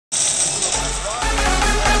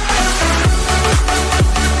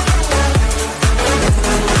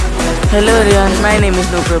Hello everyone, my name is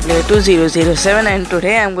Mcleod 2007 and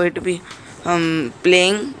today I'm going to be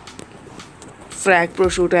playing FRAG Pro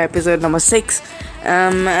Shooter episode number 6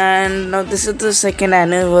 and now this is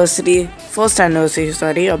the first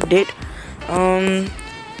anniversary update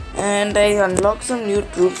and I unlocked some new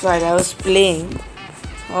troops while I was playing.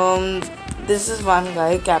 This is one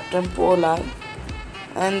guy, Captain Polar,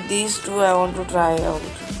 and these two I want to try out,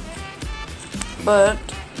 but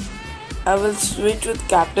I will switch with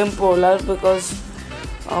Captain Polar because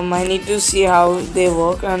I need to see how they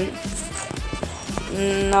work. And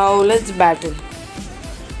now let's battle.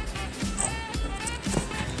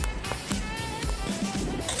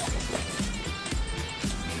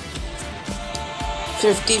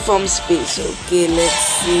 $50 from space. Okay, let's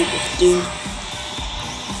see. 15.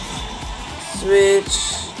 Switch.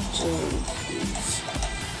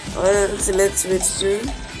 Or else let's switch to.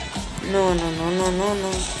 No.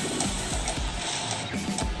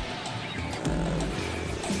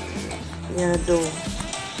 Yeah, do.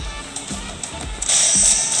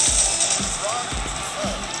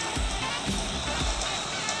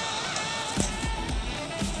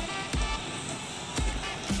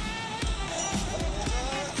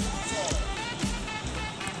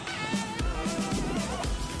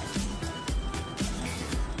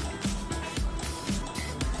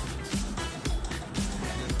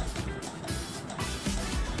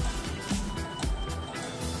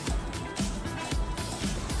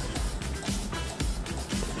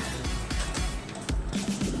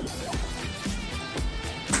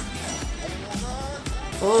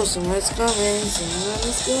 Oh, someone's coming, someone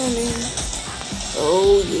is coming.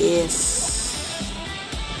 Oh, yes.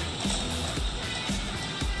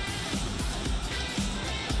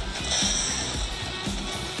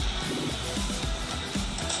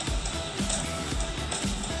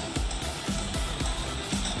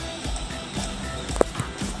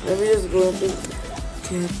 Let me just go into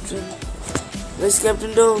Captain. Where's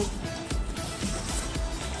Captain Doe?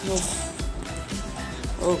 No.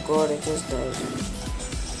 Oh god, I just died.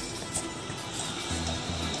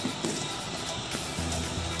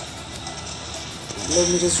 Let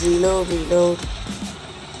me just reload.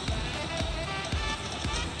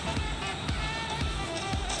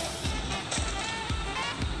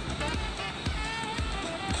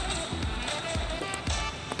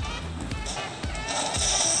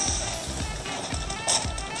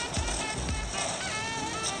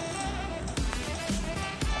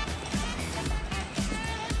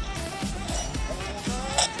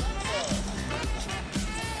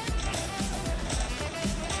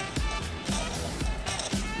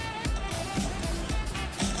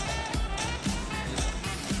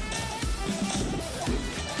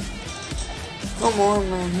 Come on,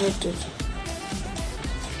 man, hit it.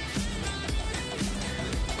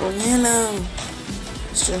 Oh, hello.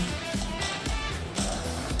 Sure.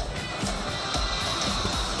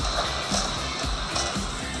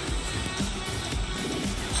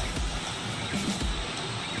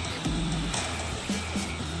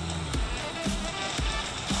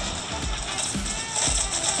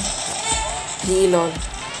 Heal all.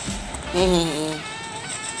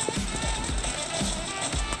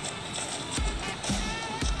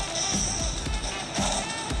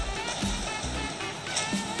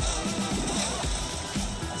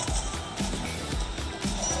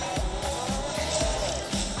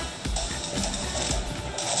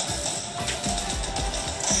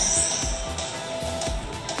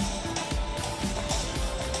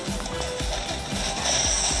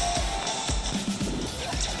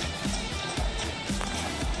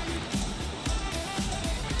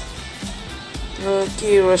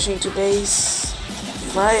 Okay, rushing to base.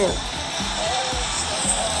 Fire.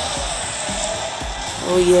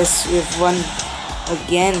 Oh yes, we have won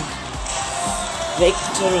again.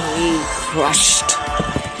 Victory crushed.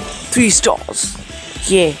 3 stars.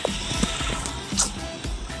 Yeah.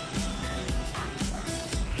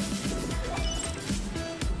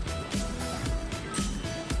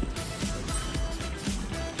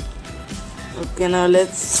 Okay, now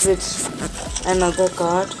let's switch another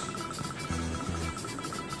card.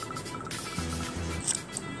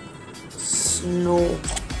 Snow.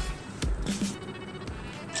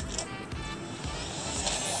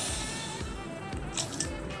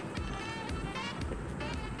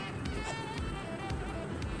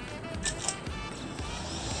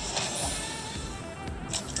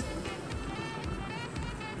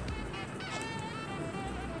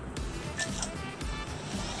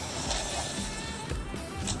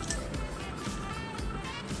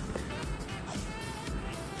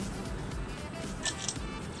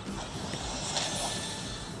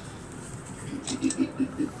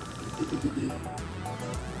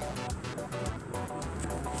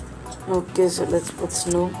 Okay, so let's put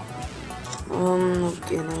snow.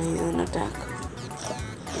 Okay, now he's an attack.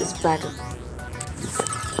 Let's battle.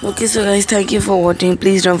 Okay, so guys, thank you for watching.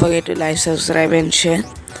 Please don't forget to like, subscribe, and share.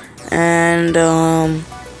 And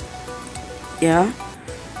yeah,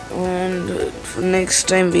 and for next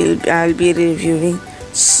time I'll be reviewing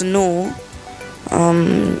snow.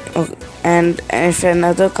 And if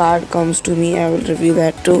another card comes to me, I will review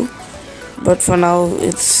that too. But for now,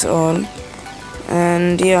 it's all.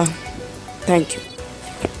 And yeah, thank you.